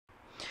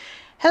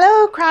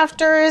Hello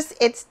crafters,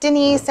 it's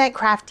Denise at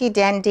Crafty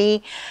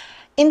Dandy,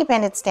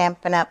 independent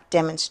Stampin' Up!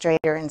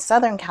 Demonstrator in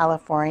Southern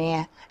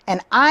California,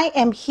 and I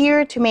am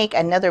here to make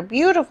another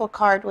beautiful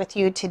card with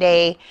you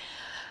today.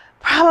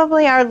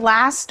 Probably our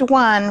last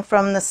one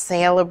from the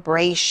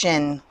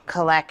Sale-a-Bration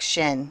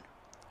collection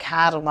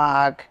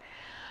catalog.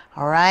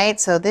 Alright,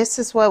 so this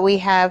is what we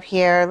have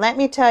here. Let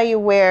me tell you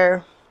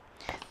where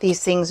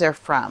these things are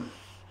from.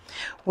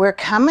 We're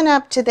coming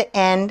up to the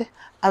end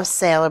of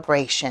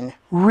Sale-a-Bration,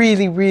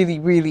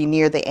 really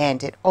near the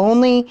end.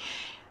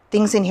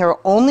 Things in here are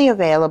only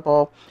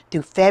available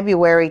through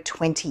February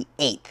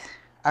 28th.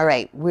 All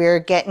right, we're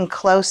getting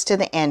close to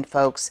the end,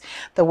 folks.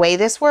 The way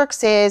this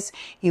works is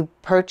you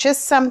purchase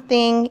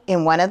something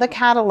in one of the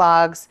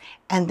catalogs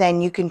and then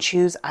you can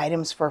choose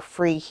items for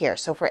free here.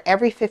 So for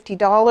every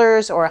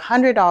 $50 or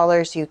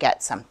 $100, you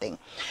get something.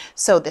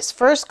 So this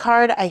first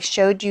card I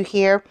showed you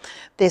here,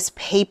 this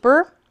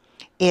paper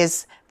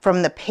is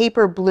from the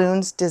Paper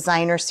Balloons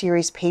Designer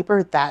Series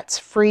paper. That's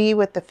free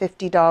with the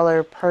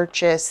 $50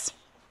 purchase.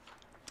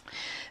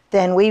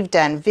 Then we've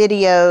done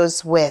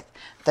videos with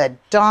the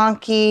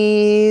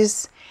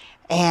donkeys,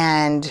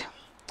 and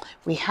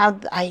we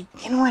have,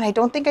 you know what, I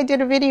don't think I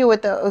did a video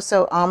with the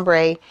Oso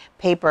Ombre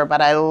paper, but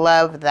I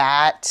love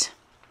that.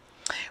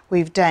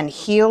 We've done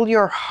Heal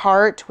Your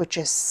Heart, which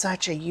is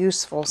such a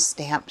useful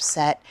stamp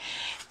set.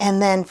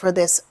 And then for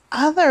this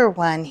other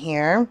one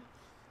here,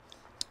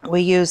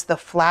 we use the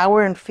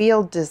Flower and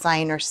Field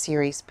Designer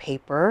Series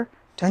paper.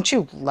 Don't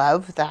you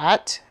love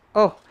that?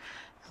 Oh,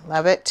 I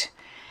love it.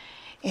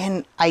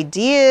 And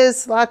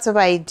ideas, lots of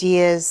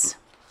ideas.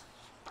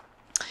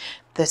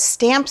 The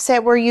stamp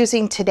set we're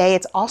using today,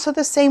 it's also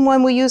the same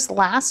one we used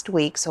last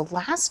week. So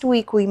last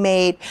week we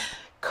made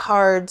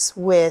cards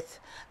with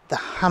the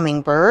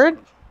hummingbird.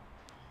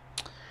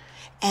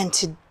 And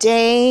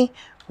today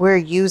we're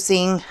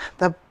using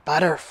the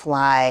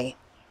butterfly.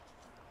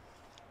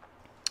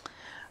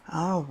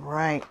 All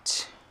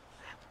right,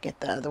 get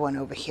the other one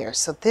over here.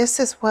 So this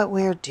is what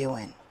we're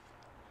doing.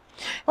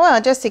 Well,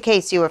 just in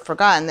case you have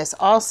forgotten, this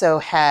also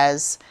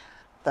has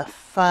the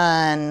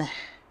fun,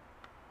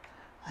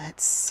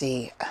 let's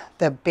see,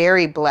 the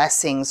berry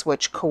blessings,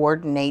 which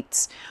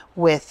coordinates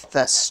with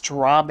the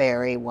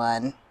strawberry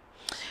one.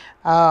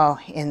 Oh,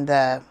 in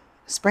the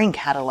spring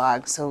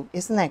catalog. So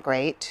isn't that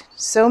great?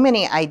 So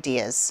many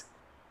ideas.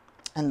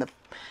 And the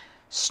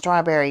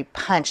strawberry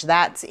punch,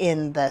 that's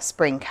in the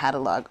spring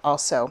catalog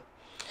also.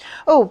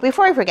 Oh,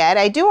 before I forget,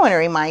 I do want to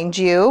remind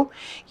you,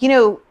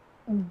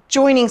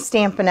 joining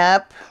Stampin'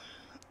 Up,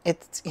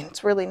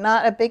 it's really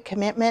not a big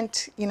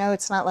commitment.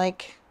 It's not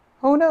like,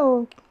 oh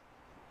no,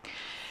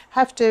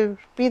 have to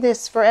be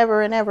this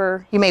forever and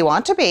ever. You may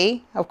want to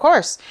be, of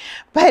course,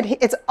 but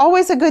it's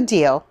always a good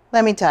deal,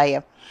 let me tell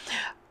you.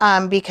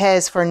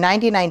 Because for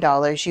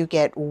 $99, you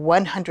get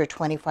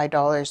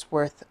 $125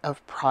 worth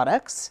of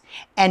products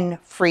and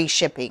free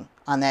shipping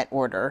on that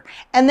order.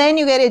 And then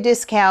you get a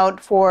discount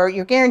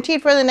you're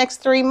guaranteed for the next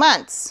 3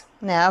 months.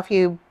 Now, if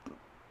you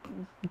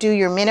do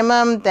your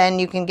minimum, then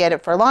you can get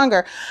it for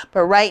longer.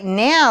 But right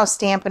now,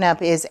 Stampin'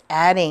 Up! Is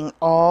adding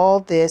all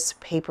this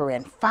paper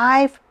in,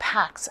 5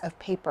 packs of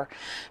paper.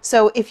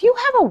 So if you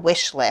have a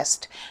wish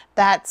list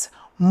that's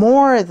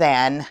more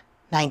than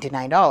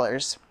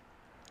 $99,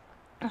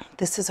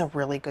 this is a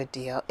really good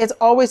deal. It's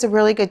always a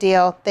really good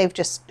deal. They've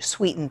just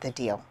sweetened the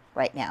deal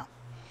right now.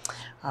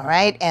 All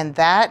right, and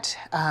that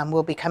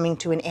will be coming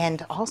to an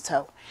end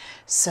also.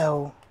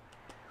 So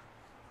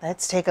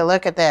let's take a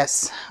look at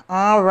this.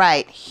 All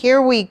right,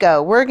 here we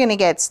go. We're going to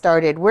get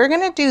started. We're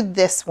going to do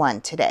this one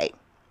today.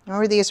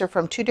 Remember, these are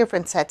from 2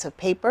 different sets of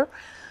paper.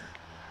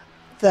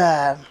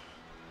 The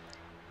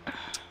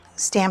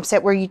stamp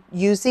set we're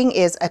using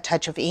is A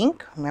Touch of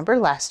Ink. Remember,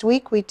 last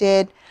week we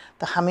did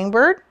the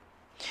hummingbird.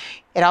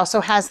 It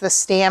also has the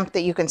stamp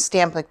that you can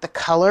stamp like the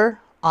color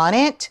on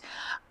it.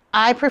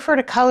 I prefer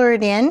to color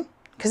it in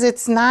because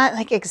it's not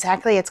like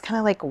exactly, it's kind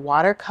of like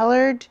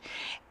watercolored.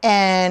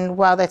 And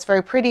while that's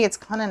very pretty, it's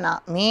kind of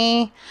not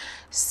me.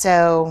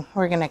 So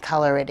we're going to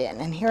color it in.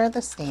 And here are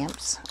the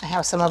stamps. I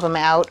have some of them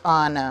out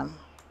on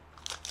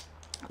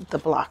the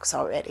blocks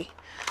already.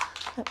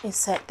 Let me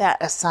set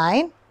that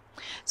aside.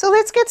 So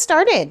let's get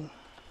started.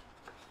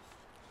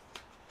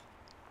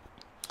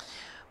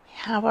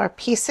 Have our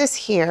pieces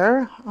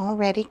here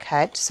already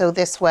cut. So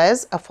this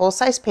was a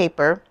full-size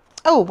paper.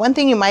 Oh, one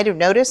thing you might have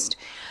noticed,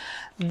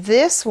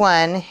 this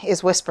one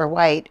is Whisper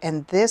White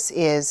and this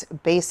is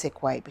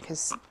Basic White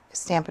because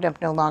Stampin'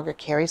 Up! No longer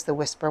carries the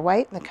Whisper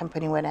White. The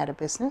company went out of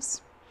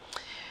business.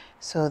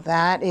 So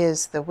that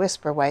is the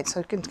Whisper White. So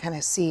you can kind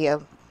of see, I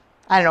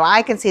don't know,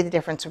 I can see the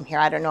difference from here.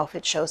 I don't know if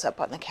it shows up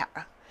on the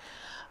camera.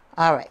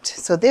 All right,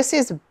 so this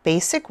is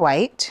Basic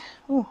White.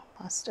 Oh,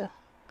 lost a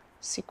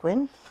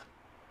sequin.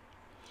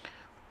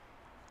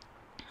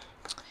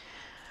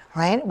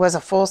 Right, it was a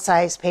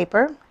full-size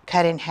paper,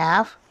 cut in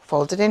half,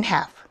 folded in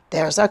half.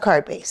 There's our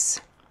card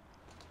base.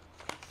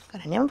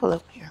 Got an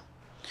envelope here.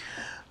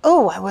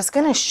 Oh, I was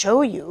going to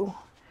show you,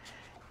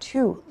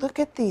 too. Look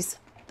at the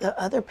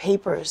other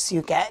papers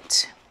you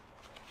get.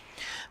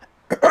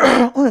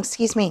 Oh,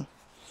 excuse me.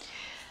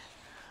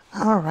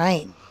 All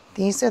right,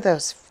 these are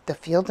the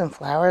field and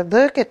flower.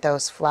 Look at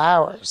those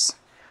flowers.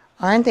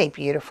 Aren't they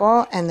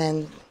beautiful? And then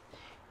you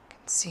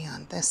can see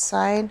on this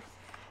side,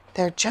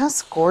 they're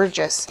just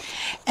gorgeous.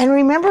 And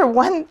remember,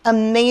 one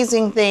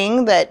amazing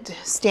thing that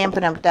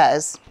Stampin' Up!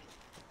 Does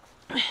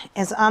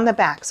is on the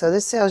back. So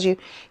this tells you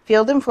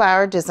Field and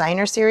Flower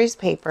Designer Series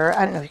paper.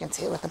 I don't know if you can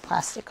see it with the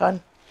plastic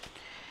on.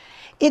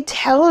 It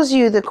tells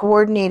you the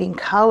coordinating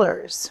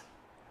colors.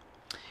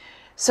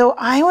 So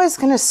I was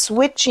going to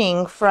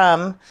switching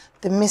from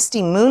the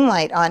Misty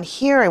Moonlight on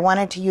here. I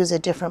wanted to use a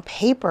different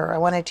paper. I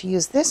wanted to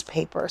use this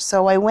paper.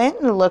 So I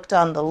went and looked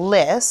on the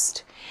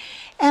list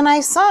and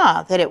I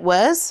saw that it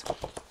was,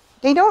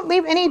 they don't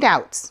leave any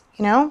doubts,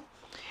 you know.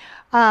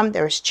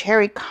 There's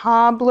Cherry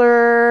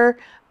Cobbler,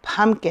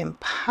 Pumpkin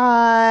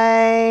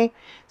Pie.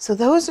 So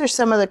those are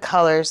some of the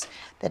colors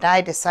that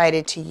I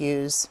decided to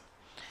use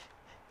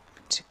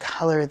to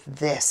color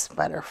this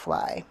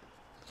butterfly.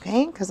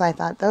 Okay, because I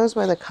thought those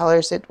were the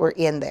colors that were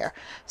in there.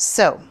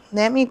 So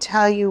let me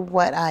tell you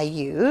what I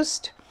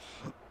used.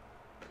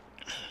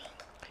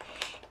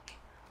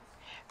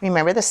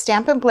 Remember, the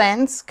Stampin'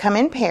 Blends come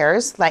in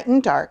pairs, light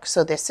and dark.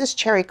 So this is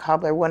Cherry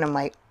Cobbler, one of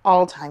my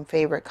all-time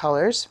favorite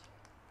colors.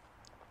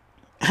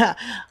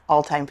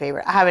 All-time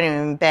favorite. I haven't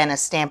even been a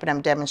Stampin'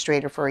 Up!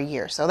 Demonstrator for a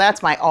year, so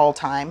that's my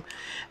all-time.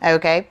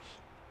 Okay,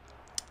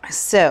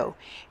 so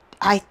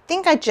I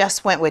think I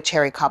just went with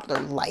Cherry Cobbler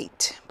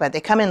Light, but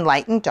they come in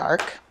light and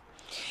dark.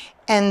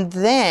 And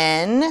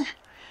then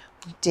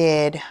we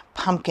did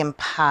Pumpkin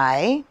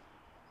Pie.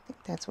 I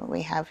think that's what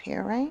we have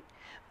here, right?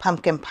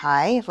 Pumpkin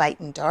Pie, light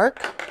and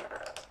dark.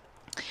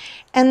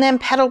 And then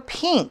Petal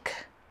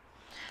Pink,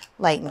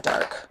 light and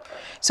dark.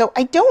 So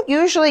I don't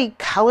usually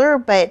color,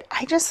 but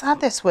I just thought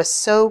this was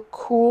so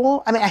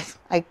cool. I mean,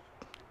 I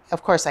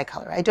of course I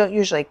color. I don't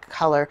usually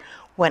color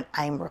when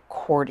I'm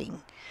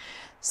recording.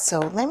 So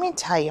let me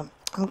tell you,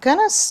 I'm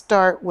gonna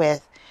start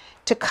with,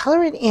 to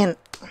color it in,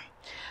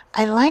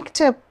 I like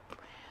to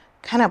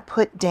kind of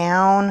put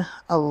down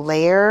a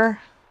layer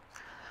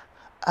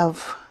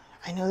of,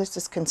 I know this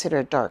is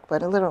considered dark,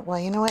 but a little, well,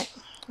 you know what?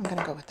 I'm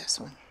gonna go with this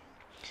one.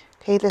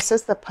 Okay, this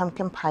is the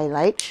Pumpkin Pie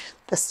Light.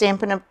 The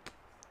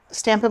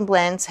Stampin'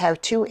 Blends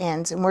have two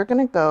ends, and we're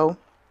gonna go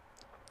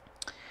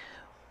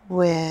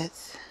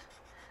with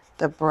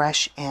the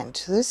brush end.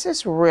 So this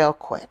is real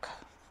quick.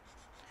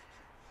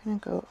 I'm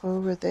gonna go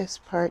over this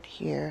part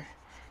here,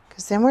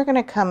 because then we're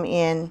gonna come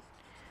in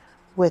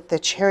with the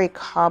Cherry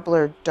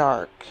Cobbler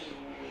Dark.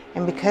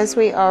 And because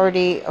we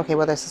already, okay,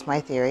 well, this is my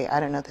theory. I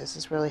don't know if this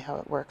is really how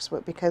it works,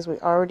 but because we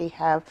already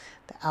have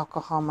the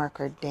alcohol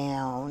marker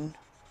down,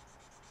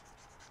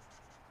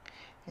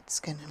 it's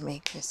gonna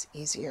make this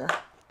easier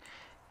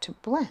to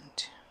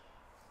blend.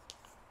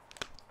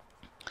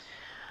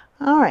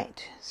 All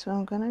right, so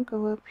I'm gonna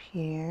go up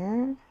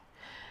here.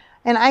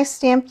 And I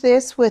stamped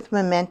this with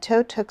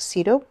Memento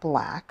Tuxedo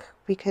Black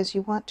because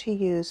you want to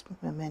use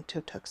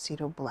Memento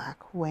Tuxedo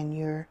Black when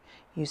you're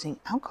using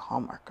alcohol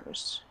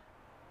markers.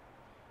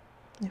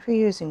 If you're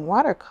using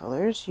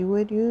watercolors, you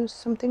would use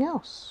something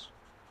else.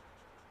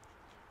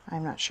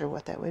 I'm not sure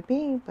what that would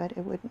be, but it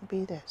wouldn't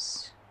be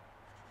this.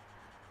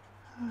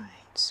 All right,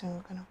 so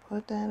we're gonna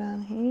put that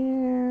on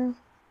here.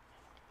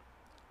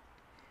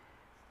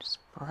 Just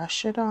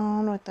brush it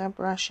on with that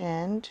brush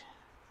end.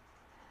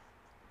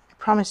 I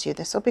promise you,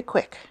 this will be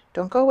quick.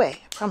 Don't go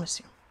away, I promise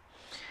you.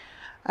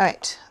 All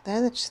right,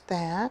 that's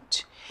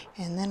that.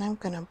 And then I'm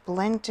gonna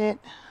blend it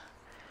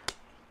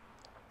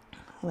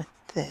with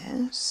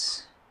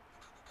this.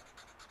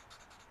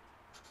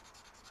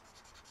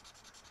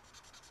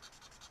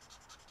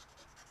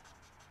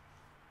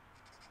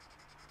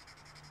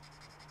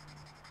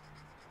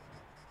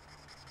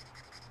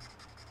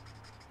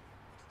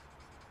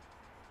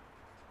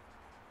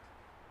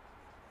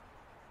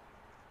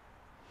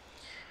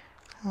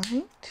 All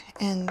right,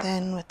 and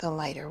then with the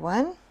lighter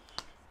one.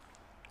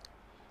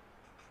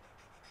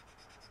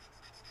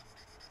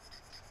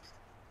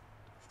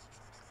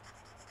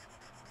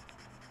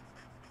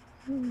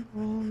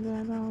 Blend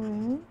that all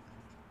in.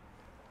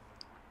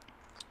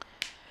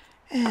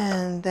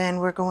 And then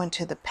we're going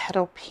to the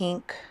Petal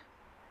Pink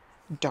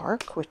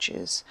Dark, which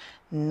is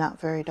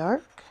not very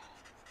dark.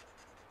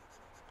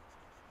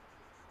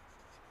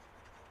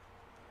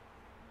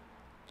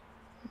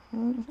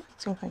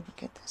 Let's see if I can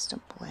get this to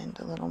blend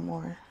a little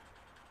more.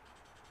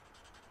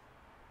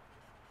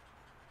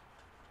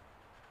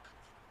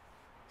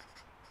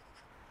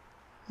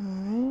 All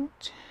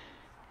right,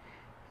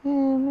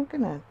 and I'm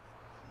gonna,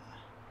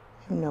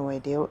 I have no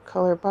idea what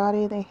color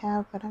body they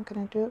have, but I'm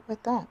gonna do it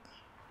with that.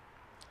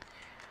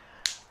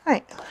 All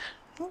right,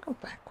 I'll go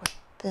back with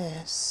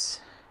this.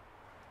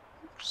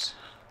 Oops,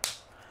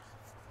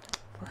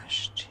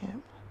 brush tip.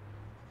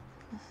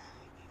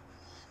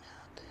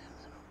 Out there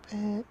a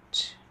little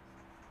bit.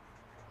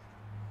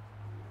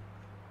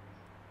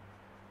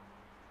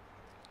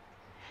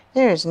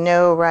 There's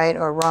no right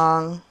or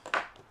wrong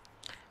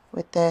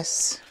with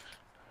this.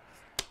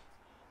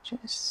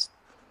 Just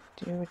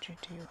do what you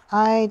do.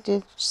 I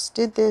just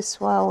did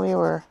this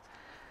while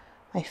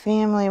my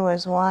family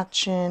was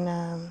watching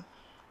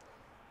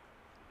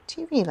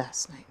TV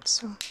last night,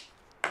 so.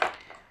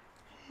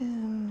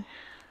 And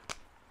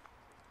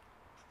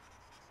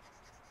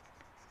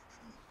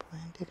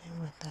blend it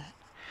in with that.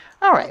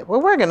 All right,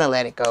 well, we're gonna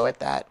let it go at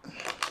that.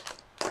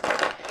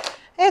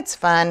 It's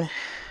fun. I'm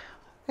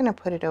gonna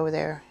put it over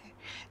there.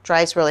 It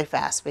dries really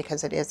fast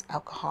because it is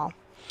alcohol.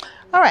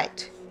 All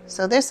right,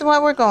 so this is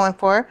what we're going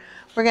for.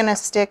 We're gonna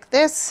stick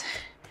this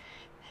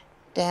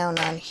down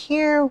on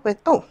here with,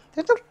 oh,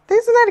 isn't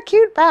that a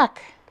cute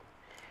back?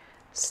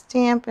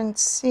 Stamp and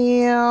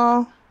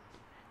seal.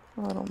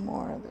 A little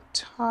more of the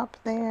top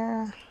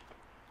there.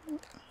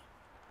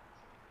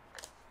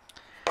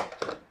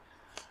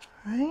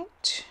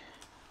 Right.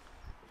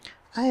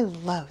 I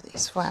love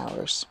these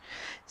flowers.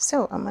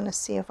 So I'm going to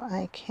see if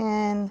I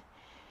can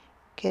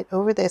get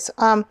over this.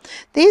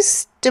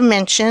 These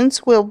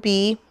dimensions will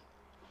be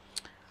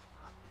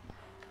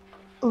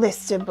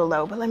listed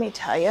below, but let me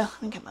tell you,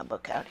 let me get my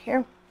book out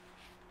here.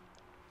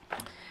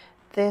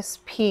 This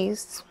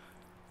piece,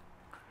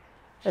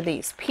 or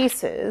these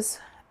pieces,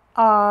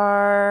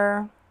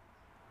 are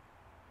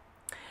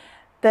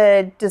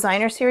the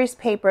designer series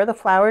paper. The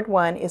flowered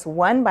one is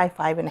 1 by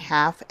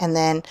 5.5, and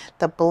then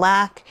the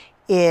black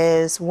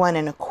is 1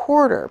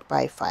 1/4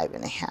 by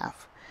 5.5.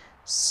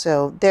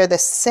 So they're the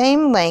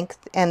same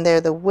length, and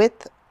they're the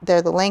width,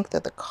 they're the length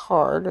of the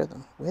card, or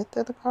the width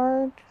of the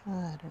card.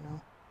 I don't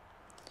know.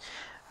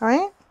 All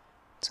right,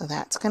 so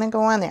that's going to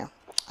go on there.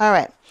 All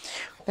right,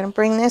 we're going to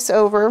bring this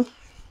over.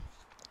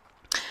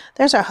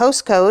 There's our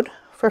host code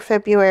for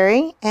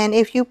February, and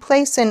if you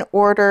place an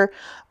order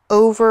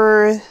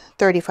over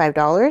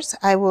 $35,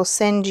 I will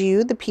send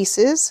you the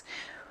pieces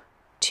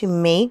to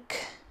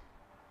make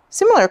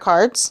similar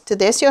cards to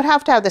this. You'll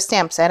have to have the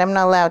stamp set. I'm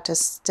not allowed to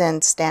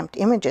send stamped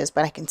images,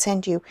 but I can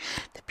send you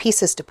the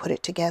pieces to put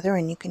it together,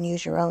 and you can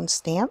use your own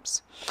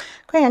stamps.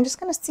 Okay, I'm just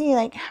going to see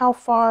like how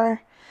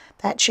far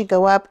that should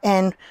go up,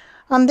 and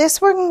on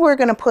this one we're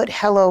going to put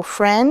Hello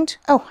Friend.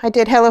 Oh, I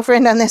did Hello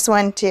Friend on this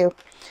one too.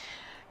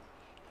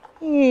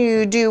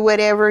 You do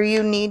whatever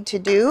you need to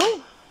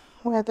do.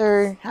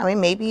 Whether, I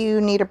mean, maybe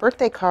you need a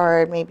birthday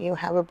card, maybe you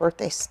have a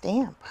birthday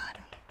stamp. I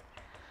don't know.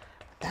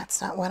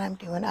 That's not what I'm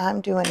doing.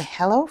 I'm doing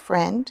Hello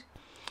Friend,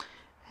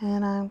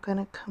 and I'm going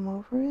to come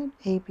over it.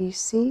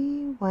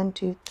 ABC, 1,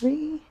 2,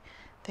 3.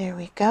 There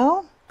we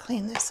go.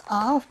 Clean this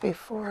off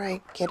before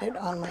I get it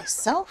on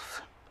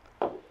myself.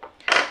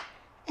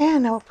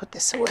 And I will put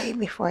this away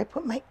before I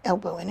put my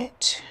elbow in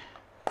it.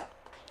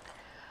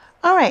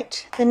 All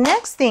right, the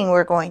next thing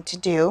we're going to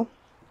do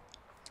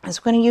is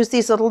we're going to use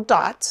these little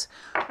dots,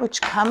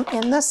 which come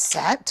in the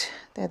set.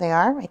 There they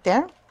are, right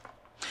there.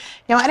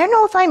 Now, I don't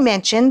know if I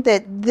mentioned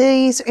that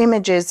these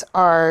images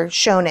are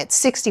shown at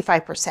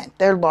 65%.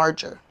 They're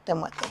larger than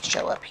what they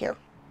show up here.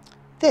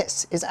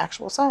 This is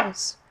actual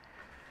size.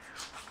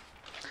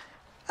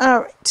 All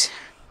right,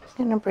 I'm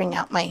going to bring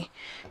out my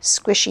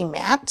squishy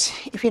mat.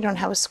 If you don't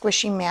have a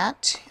squishy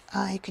mat,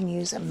 you can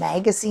use a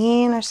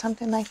magazine or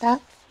something like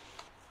that.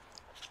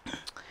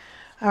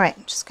 All right,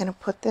 I'm just going to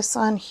put this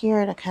on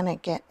here to kind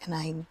of get an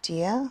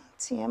idea.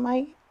 Let's see, am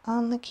I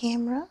on the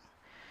camera?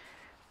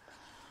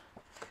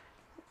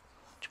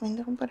 Join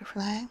little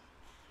butterfly.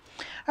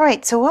 All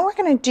right, so what we're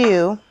going to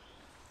do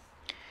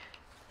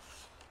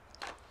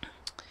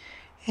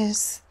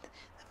is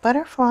the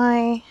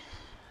butterfly,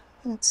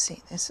 let's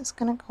see, this is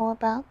going to go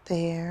about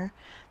there.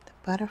 The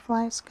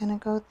butterfly is going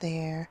to go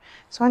there.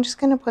 So I'm just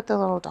going to put the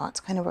little dots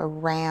kind of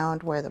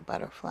around where the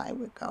butterfly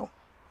would go.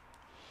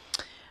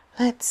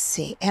 Let's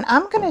see, and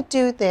I'm going to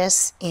do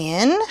this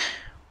in,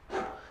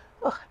 oh,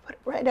 I put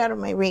it right out of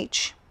my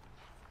reach,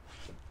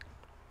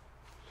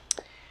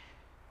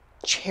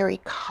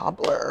 Cherry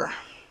Cobbler.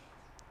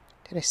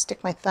 Did I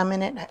stick my thumb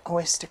in it? I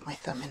always stick my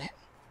thumb in it.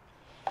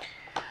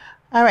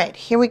 All right,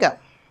 here we go.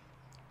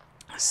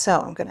 So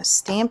I'm going to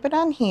stamp it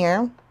on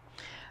here.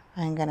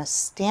 I'm going to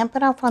stamp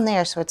it off on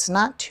there so it's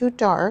not too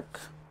dark.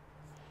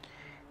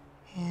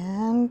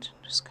 And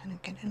just kind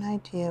of get an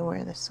idea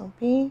where this will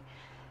be.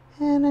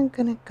 And I'm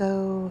going to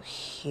go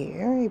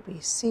here,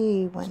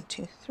 ABC, 1,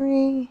 2,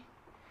 3,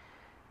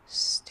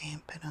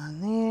 stamp it on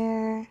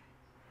there.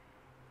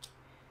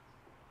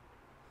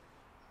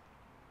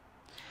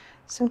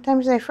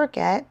 Sometimes I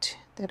forget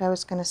that I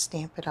was going to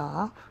stamp it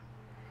off.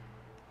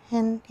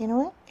 And you know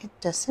what? It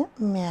doesn't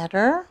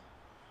matter.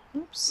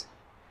 Oops.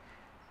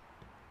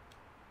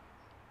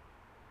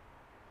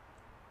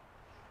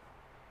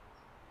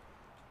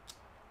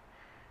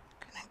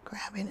 Kind of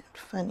grabbing it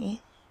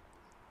funny.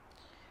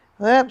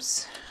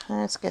 Whoops,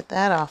 let's get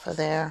that off of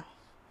there.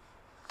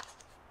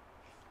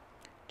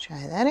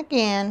 Try that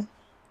again.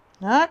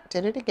 Oh,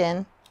 did it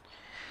again.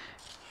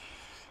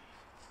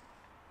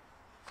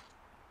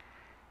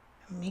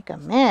 Make a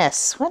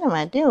mess. What am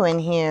I doing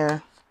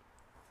here?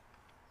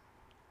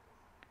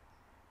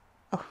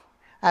 Oh,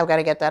 I've got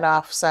to get that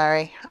off,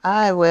 sorry.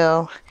 I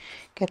will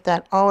get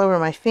that all over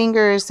my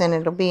fingers and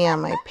it'll be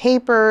on my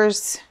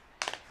papers.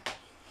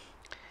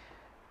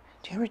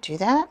 Do you ever do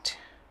that?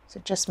 Is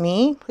it just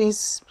me?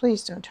 Please,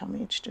 please don't tell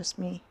me it's just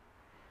me.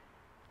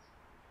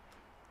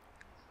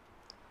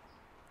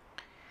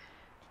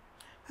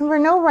 Remember,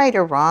 no right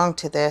or wrong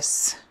to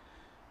this.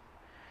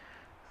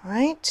 All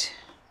right.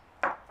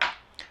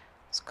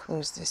 Let's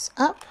close this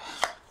up.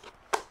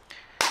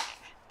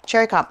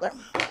 Cherry cobbler.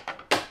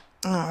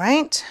 All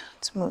right.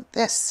 Let's move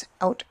this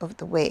out of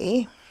the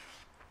way.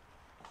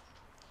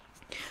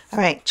 All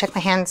right. Check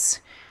my hands.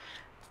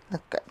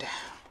 Look good.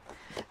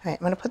 All right. I'm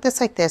going to put this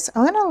like this.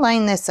 I'm going to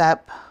line this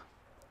up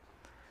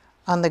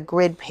on the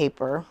grid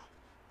paper.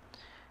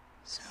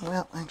 So,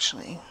 well,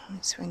 actually, let me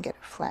see if I can get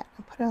it flat.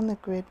 I'll put it on the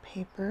grid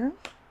paper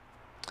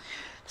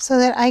so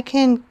that I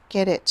can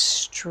get it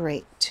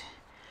straight.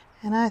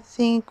 And I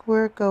think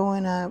we're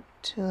going up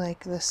to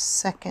like the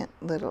second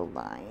little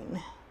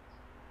line.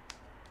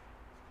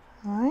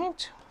 All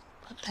right,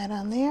 put that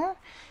on there.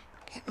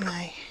 Get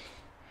my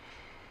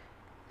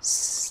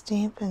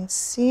stamp and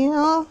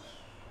seal.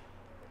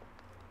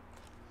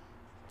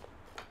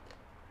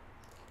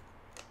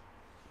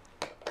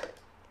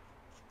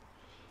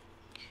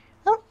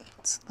 Oh,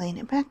 let's line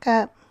it back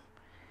up.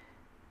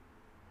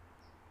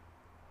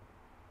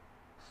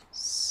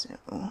 So,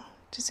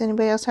 does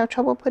anybody else have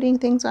trouble putting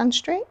things on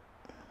straight?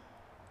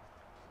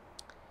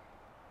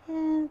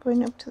 And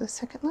going up to the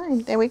second line.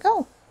 There we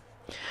go.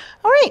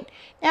 All right,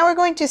 now we're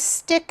going to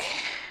stick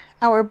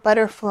our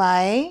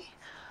butterfly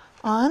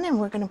on, and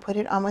we're going to put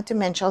it on with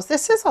dimensionals.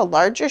 This is a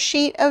larger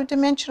sheet of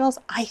dimensionals.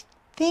 I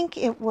think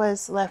it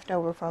was left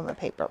over from a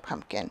paper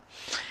pumpkin.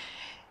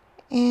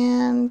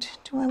 And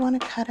do I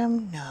want to cut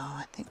them? No,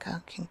 I think I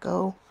can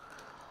go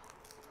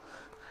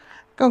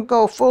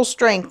full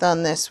strength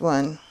on this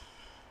one.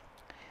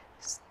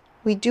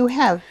 We do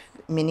have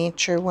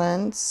miniature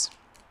ones,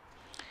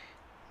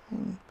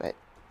 but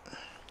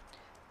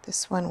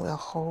this one will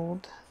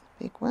hold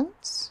big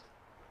ones.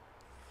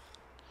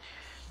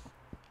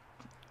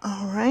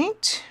 All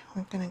right,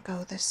 we're going to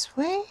go this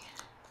way.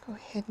 Go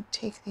ahead and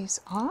take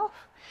these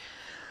off.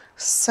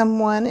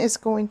 Someone is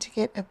going to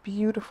get a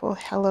beautiful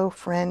Hello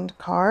Friend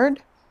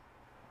card.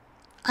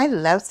 I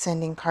love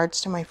sending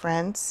cards to my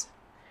friends.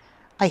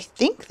 I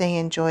think they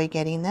enjoy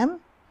getting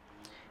them.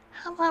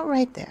 How about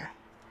right there?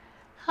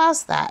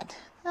 How's that?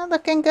 That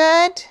looking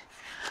good?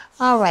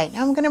 All right,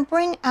 now I'm going to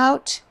bring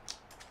out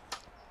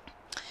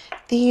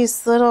these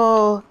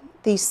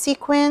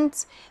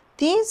sequins.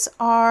 These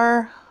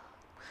are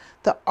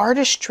the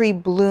Artistry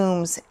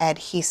Blooms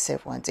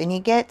adhesive ones, and you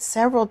get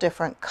several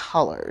different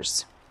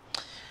colors.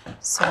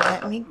 So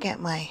let me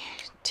get my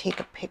take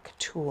a pick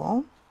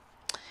tool,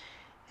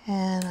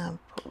 and I'll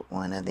put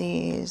one of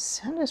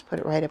these. I'll just put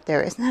it right up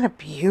there. Isn't that a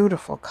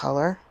beautiful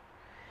color?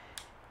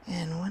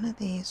 And one of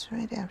these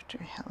right after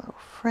Hello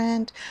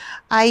Friend.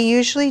 I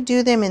usually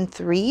do them in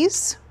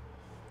threes.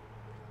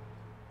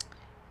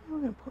 I'm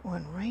going to put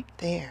one right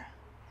there.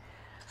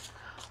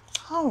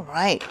 All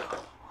right.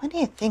 What do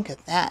you think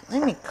of that?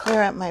 Let me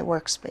clear up my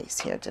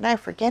workspace here. Did I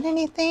forget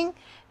anything?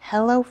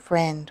 Hello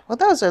Friend. Well,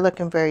 those are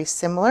looking very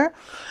similar.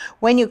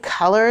 When you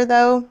color,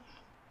 though,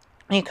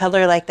 when you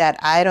color like that,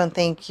 I don't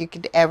think you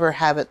could ever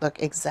have it look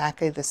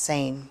exactly the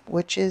same,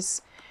 which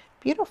is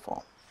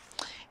beautiful.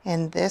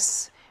 And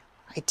this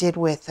I did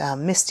with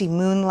Misty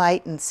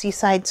Moonlight and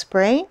Seaside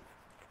Spray.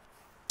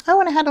 Oh,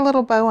 and I had a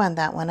little bow on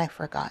that one. I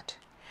forgot.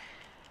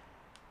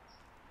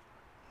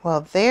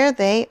 Well, there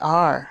they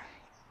are.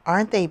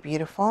 Aren't they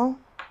beautiful?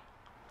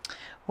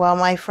 Well,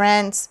 my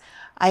friends,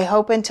 I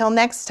hope until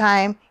next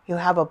time you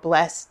have a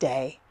blessed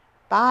day.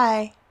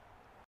 Bye.